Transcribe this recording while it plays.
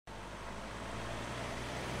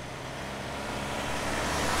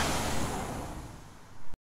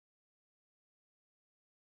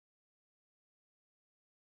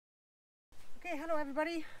Okay, hello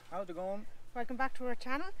everybody. How's it going? Welcome back to our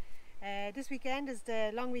channel. This weekend is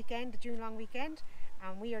the long weekend, the June long weekend,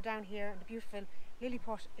 and we are down here in the beautiful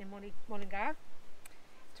Lilliput in Mullingar.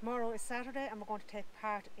 Tomorrow is Saturday and we're going to take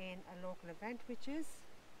part in a local event, which is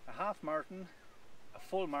A half marathon, a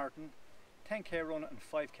full marathon, 10k run and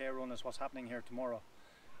 5k run is what's happening here tomorrow.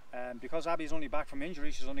 Because Abby's only back from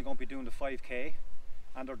injury, she's only going to be doing the 5k,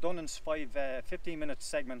 and they're done in 15-minute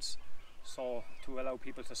segments, so to allow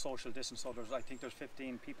people to social distance. So I think there's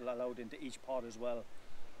 15 people allowed into each pod as well.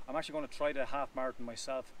 I'm actually going to try the half marathon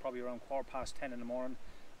myself, probably around 10:15 in the morning,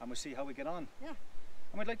 and we'll see how we get on. Yeah.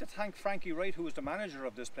 And we'd like to thank Frankie Wright, who is the manager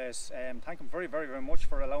of this place. Thank him very, very, very much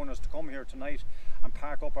for allowing us to come here tonight and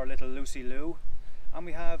park up our little Lucy Lou. And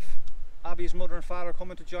we have Abby's mother and father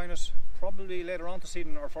coming to join us probably later on this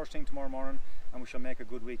evening or first thing tomorrow morning, and we shall make a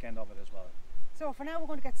good weekend of it as well. So for now we're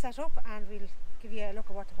going to get set up and we'll give you a look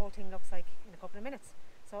at what the whole thing looks like in a couple of minutes.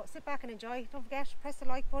 So sit back and enjoy. Don't forget, press the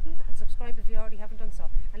like button and subscribe if you already haven't done so,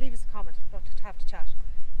 and leave us a comment. We'd love to have to chat.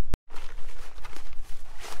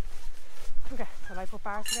 Okay, so I put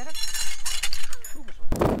bars together.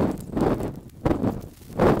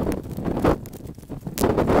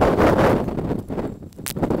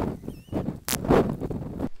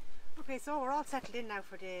 Okay, so we're all settled in now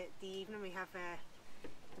for the evening. We have the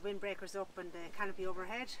windbreakers up and the canopy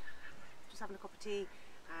overhead. Just having a cup of tea,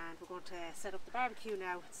 and we're going to set up the barbecue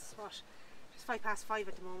now. It's what? It's 5:05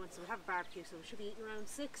 at the moment, so we'll have a barbecue, so we should be eating around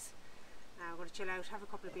 6. We're going to chill out, have a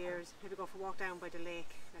couple of beers, maybe go for a walk down by the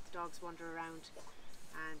lake, let the dogs wander around,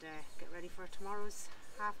 and get ready for tomorrow's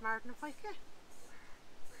half marathon of 5k.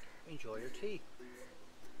 Enjoy your tea,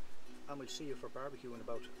 and we'll see you for barbecue in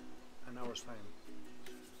about an hour's time.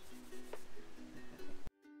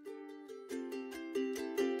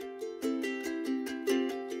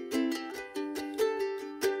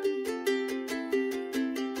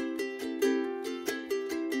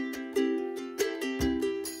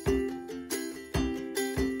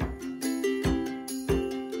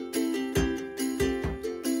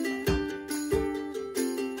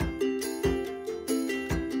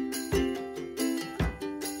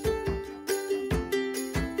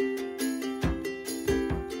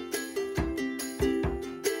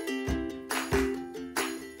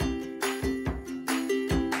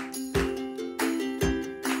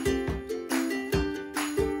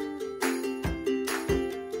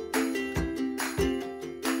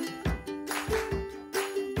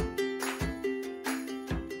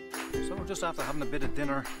 Just after having a bit of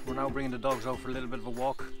dinner, we're now bringing the dogs out for a little bit of a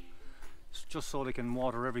walk. It's just so they can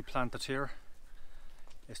water every plant that's here.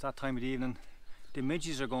 It's that time of the evening. The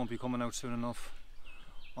midges are going to be coming out soon enough.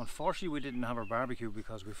 Unfortunately, we didn't have our barbecue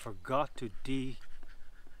because we forgot to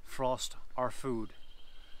defrost our food.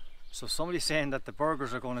 So somebody's saying that the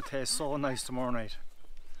burgers are going to taste so nice tomorrow night.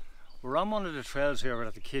 We're on one of the trails here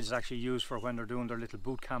that the kids actually use for when they're doing their little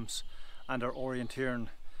boot camps and their orienteering.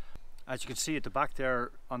 As you can see at the back there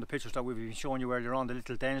on the pictures that we've been showing you earlier on, the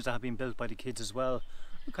little dens that have been built by the kids as well,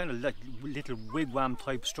 kind of like little wigwam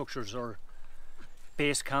type structures or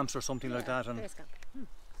base camps or something like that. And base camp.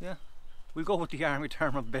 Yeah, we'll go with the army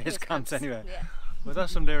term of base camps anyway. Yeah. But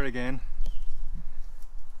that's them there again.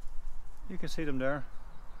 You can see them there.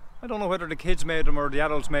 I don't know whether the kids made them or the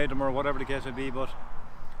adults made them or whatever the case may be, but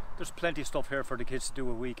there's plenty of stuff here for the kids to do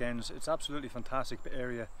at weekends. It's absolutely fantastic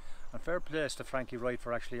area. And fair place to Frankie Wright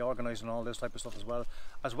for actually organising all this type of stuff as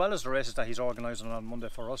well as the races that he's organising on Monday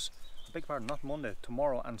for us. I beg your pardon, not Monday,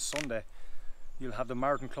 tomorrow and Sunday. You'll have the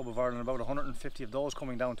Marathon Club of Ireland, about 150 of those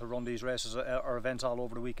coming down to run these races or events all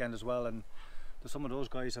over the weekend as well. And some of those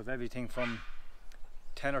guys have everything from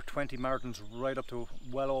 10 or 20 marathons right up to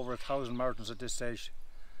well over 1,000 marathons at this stage.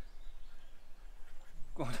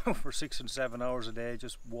 Going down for 6 and 7 hours a day,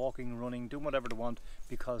 just walking, running, doing whatever they want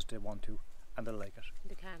because they want to and they like it.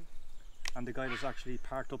 They can. And the guy that's actually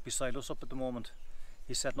parked up beside us up at the moment,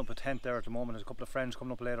 he's setting up a tent there at the moment. There's a couple of friends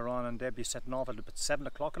coming up later on, and they'll be setting off at about 7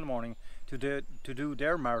 o'clock in the morning to do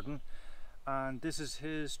their marathon. And this is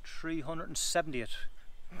his 370th.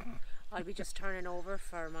 I'll be just turning over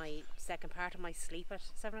for my second part of my sleep at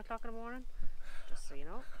 7 o'clock in the morning, just so you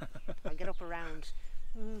know. I'll get up around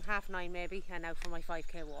 9:30 maybe, and out for my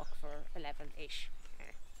 5k walk for 11-ish.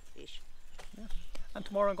 Yeah. And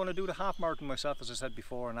tomorrow I'm going to do the half marathon myself, as I said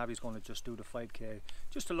before, and Abby's going to just do the 5k,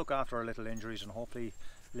 just to look after our little injuries, and hopefully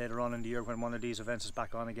later on in the year when one of these events is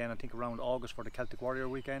back on again, I think around August for the Celtic Warrior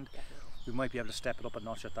weekend, we might be able to step it up a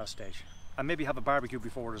notch at that stage. And maybe have a barbecue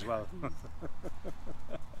before as well.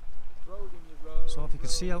 So if you can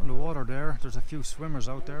see out in the water there, there's a few swimmers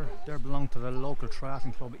out there. They belong to the local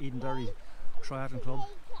triathlon club, Edenderry Triathlon Club.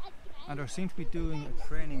 And they seem to be doing a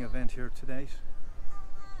training event here tonight.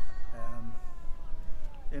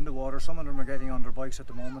 in the water. Some of them are getting on their bikes at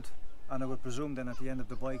the moment, and I would presume then at the end of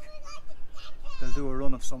the bike they'll do a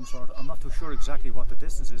run of some sort. I'm not too sure exactly what the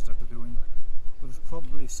distance is that they're doing, but it's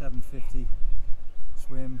probably 750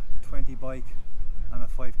 swim, 20 bike and a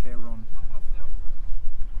 5k run.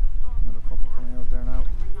 Another couple coming out there now.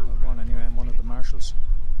 Well, one anyway, and one of the marshals.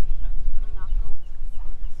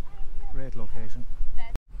 Great location.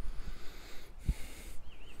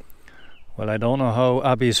 Well, I don't know how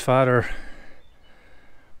Abby's father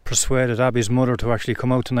persuaded Abby's mother to actually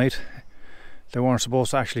come out tonight. They weren't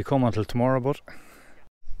supposed to actually come until tomorrow, but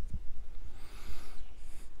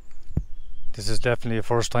this is definitely a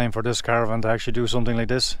first time for this caravan to actually do something like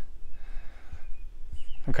this.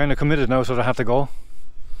 I'm kind of committed now, so I have to go.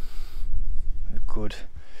 A good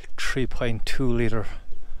 3.2 litre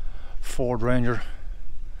Ford Ranger.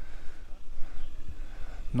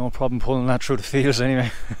 No problem pulling that through the fields anyway.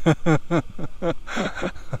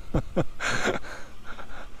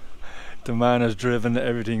 The man has driven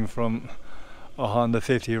everything from a Honda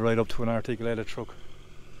 50 right up to an articulated truck.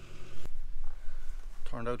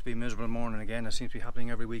 Turned out to be a miserable morning again. It seems to be happening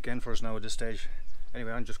every weekend for us now at this stage.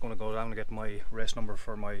 Anyway, I'm just going to go down and get my race number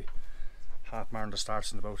for my half marathon that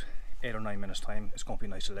starts in about 8 or 9 minutes time. It's going to be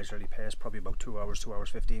a nice leisurely pace, probably about 2 hours, 2 hours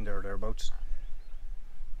 15 there or thereabouts.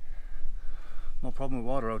 No problem with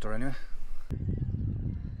water out there anyway.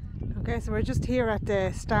 Okay, so we're just here at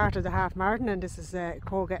the start of the half marathon, and this is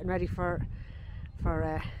Cole getting ready for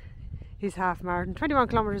his half marathon. 21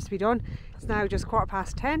 kilometres to be done. It's now just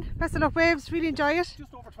 10:15. Best of luck, babes. Really enjoy it.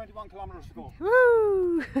 Just over 21 kilometres to go.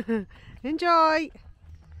 Woo! Enjoy!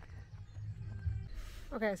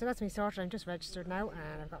 Okay, so that's me sorted. I'm just registered now,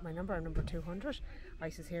 and I've got my number. I'm number 200.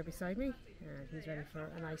 Ice is here beside me, and he's ready for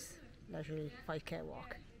a nice leisurely 5k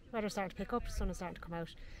walk. Weather's starting to pick up, the sun is starting to come out,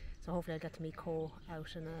 so hopefully I'll get to meet Cole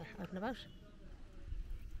out and about.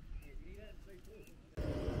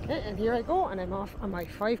 Okay, and here I go, and I'm off on my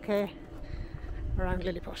 5k around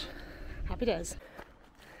Lilliput. Happy days.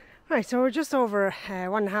 Right, so we're just over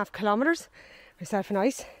 1.5 kilometres, myself and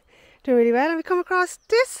Ice, doing really well, and we come across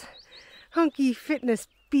this hunky fitness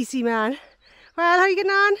BC man. Well, how are you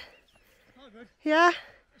getting on? All good. Yeah?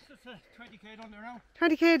 It's just 20k done there now.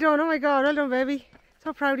 20k done, oh my god, well done baby.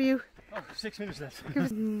 So proud of you. Oh, 6 minutes left.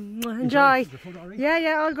 Enjoy.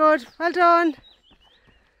 Yeah, all good. Well done.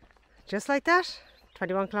 Just like that.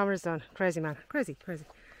 21 kilometres done. Crazy man. Crazy.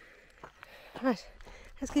 Right,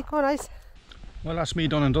 let's keep going, Ice. Well, that's me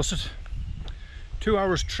done and dusted. 2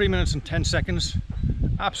 hours, 3 minutes and 10 seconds.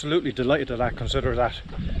 Absolutely delighted at that, consider that.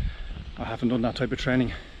 I haven't done that type of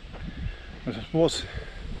training. But I suppose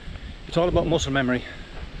it's all about muscle memory.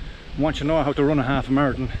 Once you know how to run a half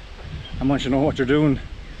marathon, and once you know what you're doing,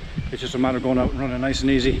 it's just a matter of going out and running nice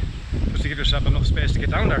and easy, just to give yourself enough space to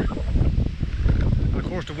get down there. And of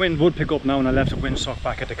course the wind would pick up now, and I left the windsock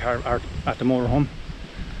back at the car at the motorhome.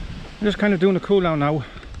 I'm just kind of doing a cool down now,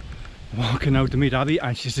 walking out to meet Abby,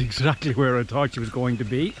 and she's exactly where I thought she was going to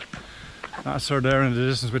be. That's her there in the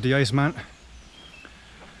distance with the Iceman.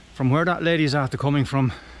 From where that lady's after coming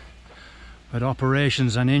from, with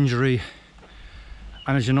operations and injury,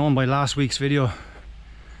 and as you know by last week's video,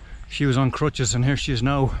 she was on crutches, and here she is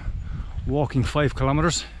now walking 5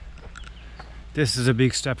 kilometres. This is a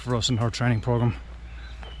big step for us in her training programme.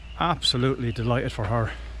 Absolutely delighted for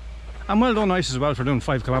her. And well done Ice as well for doing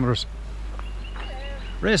 5 kilometres.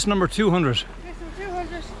 Race number 200. Race number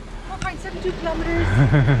 200. 1.72 kilometres.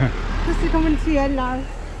 Just to come and see you now.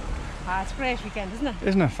 It's a great weekend, isn't it?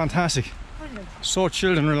 Isn't it? Fantastic. Brilliant. So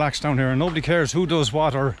chilled and relaxed down here, and nobody cares who does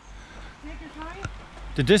what, or Take your time.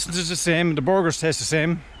 the distance is the same, the burgers taste the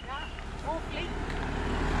same. Hopefully.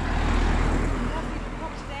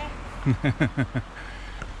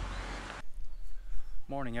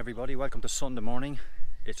 Morning everybody, welcome to Sunday morning.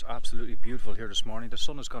 It's absolutely beautiful here this morning. The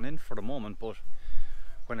sun has gone in for the moment, but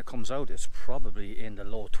when it comes out it's probably in the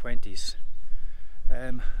low 20s.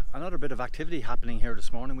 Another bit of activity happening here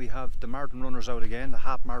this morning. We have the marathon runners out again, the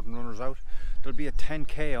half marathon runners out. There'll be a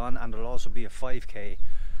 10k on, and there'll also be a 5k.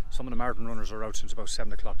 Some of the marathon runners are out since about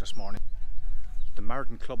 7 o'clock this morning. The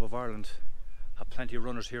Marathon Club of Ireland have plenty of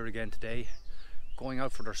runners here again today, going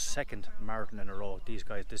out for their 2nd marathon in a row. These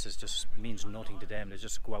guys, this is just means nothing to them. They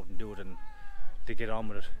just go out and do it and they get on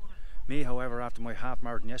with it. Me, however, after my half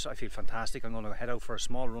marathon, yes, I feel fantastic. I'm going to head out for a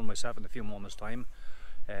small run myself in a few moments time.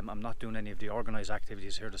 I'm not doing any of the organised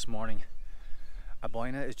activities here this morning.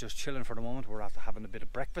 Aboina is just chilling for the moment. We're after having a bit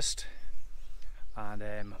of breakfast, and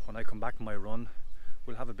when I come back from my run,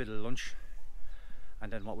 we'll have a bit of lunch,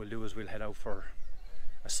 and then what we'll do is we'll head out for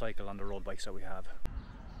a cycle on the road bikes that we have.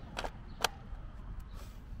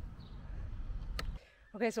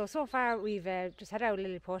 Okay, so far we've just headed out of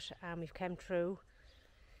Lilliput, and we've come through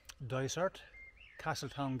Dysart,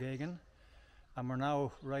 Castletown Gagan, and we're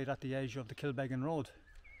now right at the edge of the Kilbeggan Road.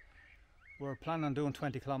 We're planning on doing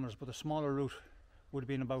 20 kilometres, but the smaller route would have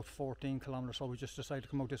been about 14 kilometres, so we just decided to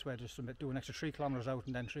come out this way just to do an extra 3 kilometres out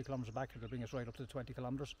and then 3 kilometres back. It'll bring us right up to the 20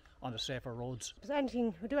 kilometres on the safer roads. We'll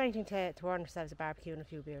do anything to earn ourselves a barbecue and a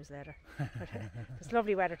few beers later. It's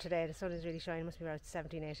lovely weather today, the sun is really shining, it must be about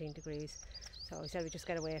 17-18 degrees. So we said we'd just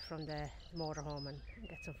get away from the motorhome and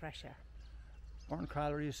get some fresh air. Burn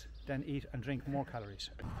calories, then eat and drink more calories.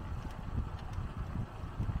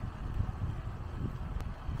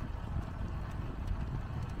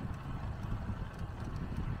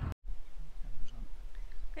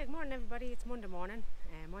 Good morning everybody, it's Monday morning.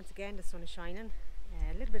 Once again the sun is shining.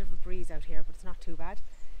 A little bit of a breeze out here, but it's not too bad.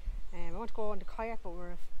 I want to go on the kayak, but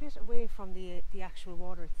we're a bit away from the actual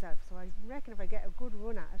water itself. So I reckon if I get a good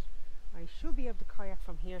run at it, I should be able to kayak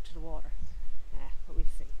from here to the water. But we'll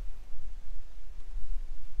see.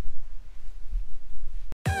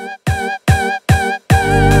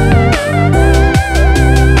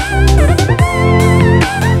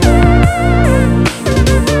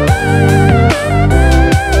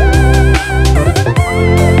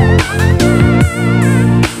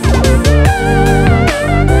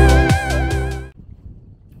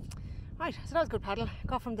 Right, so that was a good paddle.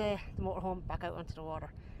 Got from the motorhome back out onto the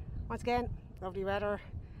water. Once again, lovely weather.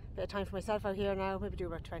 Bit of time for myself out here now. Maybe do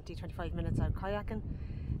about 20-25 minutes out kayaking.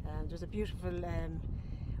 There's a beautiful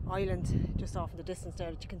island just off in the distance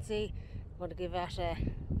there that you can see. I'm going to give that a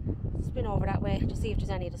spin over that way to see if there's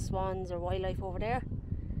any of the swans or wildlife over there.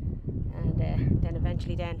 And then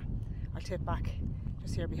eventually I'll tip back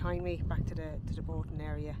just here behind me back to the boating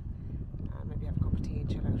area and maybe have a cup of tea and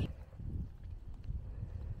chill out.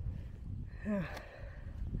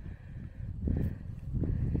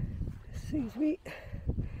 This seems to be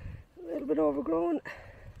a little bit overgrown.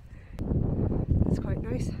 It's quite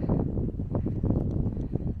nice.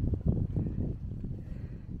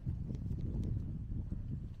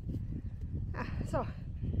 So,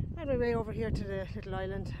 made my way over here to the little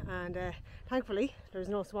island, and thankfully there's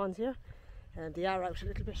no swans here. And they are out a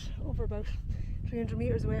little bit, over about 300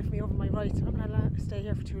 metres away from me over my right, so I'm not going to stay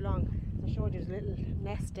here for too long. I showed you there's a little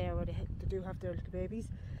nest there where they do have their little babies,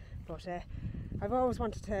 but I've always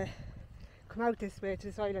wanted to come out this way to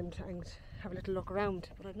this island and have a little look around,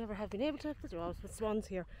 but I've never have been able to because there are always swans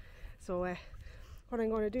here. So what I'm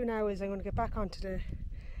going to do now is I'm going to get back onto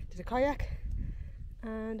the kayak,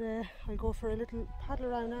 and I'll go for a little paddle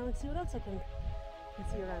around now and see what else I can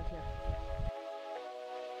see around here.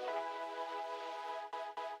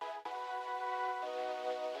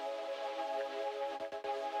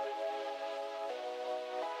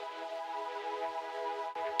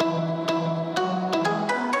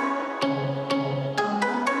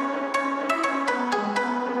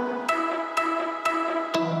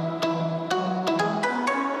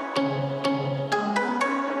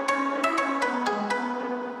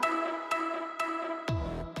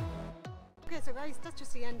 So guys, that's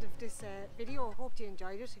just the end of this video. I hope you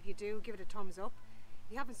enjoyed it. If you do, give it a thumbs up.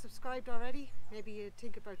 If you haven't subscribed already, maybe you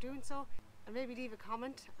think about doing so, and maybe leave a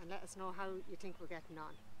comment and let us know how you think we're getting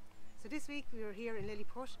on. So this week we were here in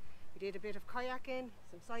Lilliput. We did a bit of kayaking,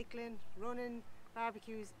 some cycling, running,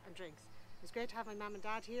 barbecues and drinks. It was great to have my mum and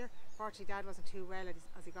dad here. Fortunately Dad wasn't too well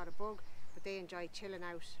as he got a bug, but they enjoyed chilling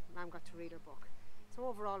out. Mum got to read her book. So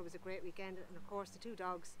overall it was a great weekend, and of course the two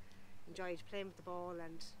dogs enjoyed playing with the ball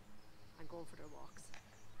and going for their walks.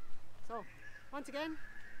 So once again,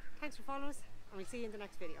 thanks for following us, and we'll see you in the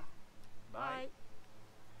next video. Bye. Bye.